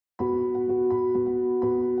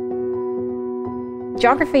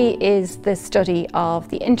Geography is the study of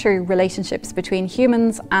the interrelationships between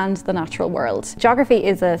humans and the natural world. Geography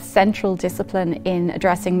is a central discipline in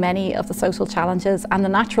addressing many of the social challenges and the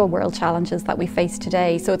natural world challenges that we face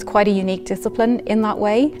today. So it's quite a unique discipline in that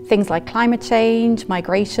way. Things like climate change,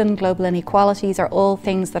 migration, global inequalities are all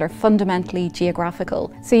things that are fundamentally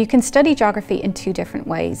geographical. So you can study geography in two different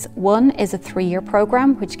ways. One is a 3-year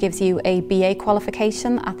program, which gives you a BA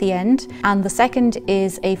qualification at the end. And the second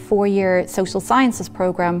is a 4-year social sciences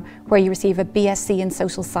program where you receive a BSc in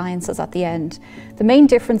social sciences at the end. The main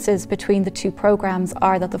differences between the two programs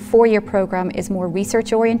are that the 4-year program is more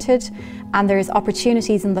research oriented, and there's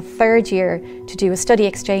opportunities in the 3rd year to do a study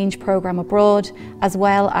exchange program abroad, as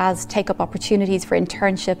well as take up opportunities for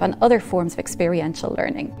internship and other forms of experiential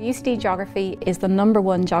learning. UCD Geography is the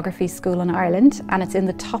 #1 geography school in Ireland, and it's in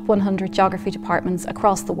the top 100 geography departments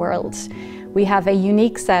across the world. We have a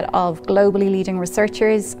unique set of globally leading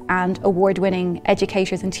researchers and award-winning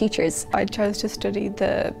educators and teachers. I chose to study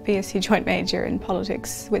the BSc joint major in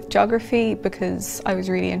politics with geography because I was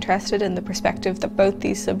really interested in the perspective that both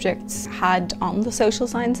these subjects had on the social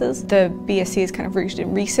sciences. The BSc is kind of rooted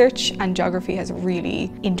in research, and geography has a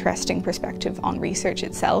really interesting perspective on research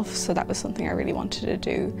itself, so that was something I really wanted to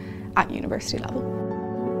do at university level.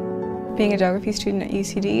 Being a geography student at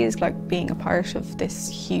UCD is like being a part of this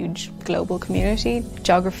huge global community.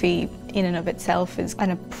 Geography in and of itself is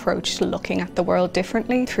an approach to looking at the world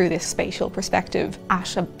differently through this spatial perspective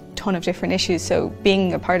at a ton of different issues. So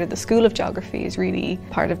being a part of the School of Geography is really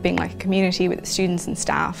part of being like a community with the students and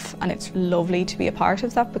staff, and it's lovely to be a part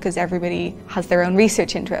of that because everybody has their own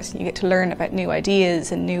research interest and you get to learn about new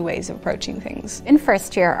ideas and new ways of approaching things. In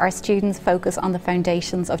first year, our students focus on the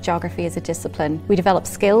foundations of geography as a discipline. We develop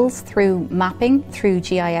skills through mapping, through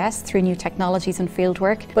GIS, through new technologies and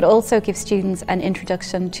fieldwork, but also give students an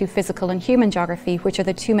introduction to physical and human geography, which are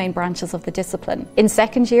the two main branches of the discipline. In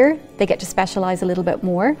second year, they get to specialise a little bit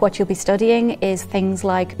more. What you'll be studying is things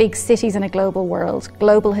like big cities in a global world,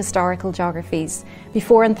 global historical geographies,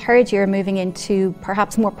 before in 3rd year moving into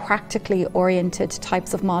perhaps more practically oriented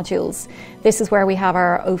types of modules. This is where we have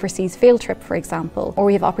our overseas field trip, for example, or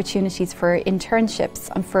we have opportunities for internships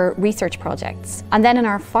and for research projects. And then in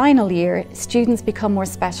our final year, students become more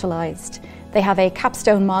specialised. They have a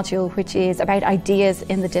capstone module which is about ideas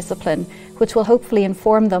in the discipline, which will hopefully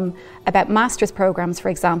inform them about master's programs, for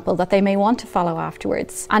example, that they may want to follow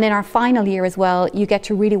afterwards. And in our final year as well, you get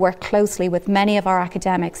to really work closely with many of our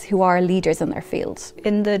academics who are leaders in their field.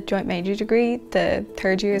 In the joint major degree, the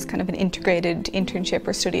 3rd year is kind of an integrated internship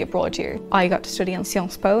or study abroad year. I got to study on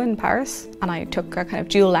Sciences Po in Paris, and I took a kind of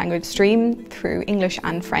dual language stream through English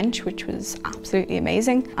and French, which was absolutely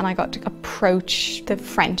amazing. And I got to approach the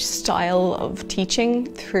French style of teaching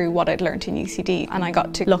through what I'd learned in UCD, and I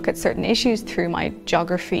got to look at certain issues through my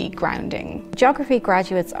geography grounding. Geography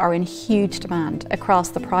graduates are in huge demand across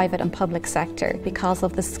the private and public sector because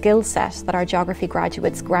of the skill set that our geography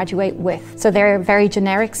graduates graduate with. So they're very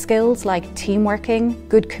generic skills like team working,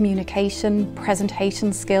 good communication,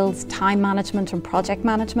 presentation skills, time management and project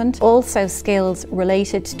management. Also skills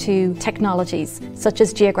related to technologies such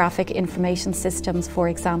as geographic information systems, for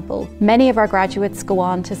example. Many of our graduates go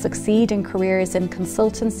on to succeed in careers in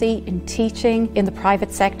consultancy, in teaching, in the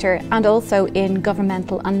private sector, and also in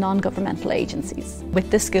governmental and non-governmental agencies.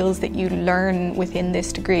 With the skills that you learn within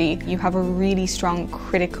this degree, you have a really strong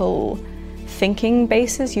critical thinking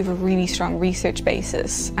basis, you have a really strong research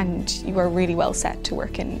basis, and you are really well set to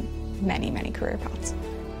work in many, many career paths.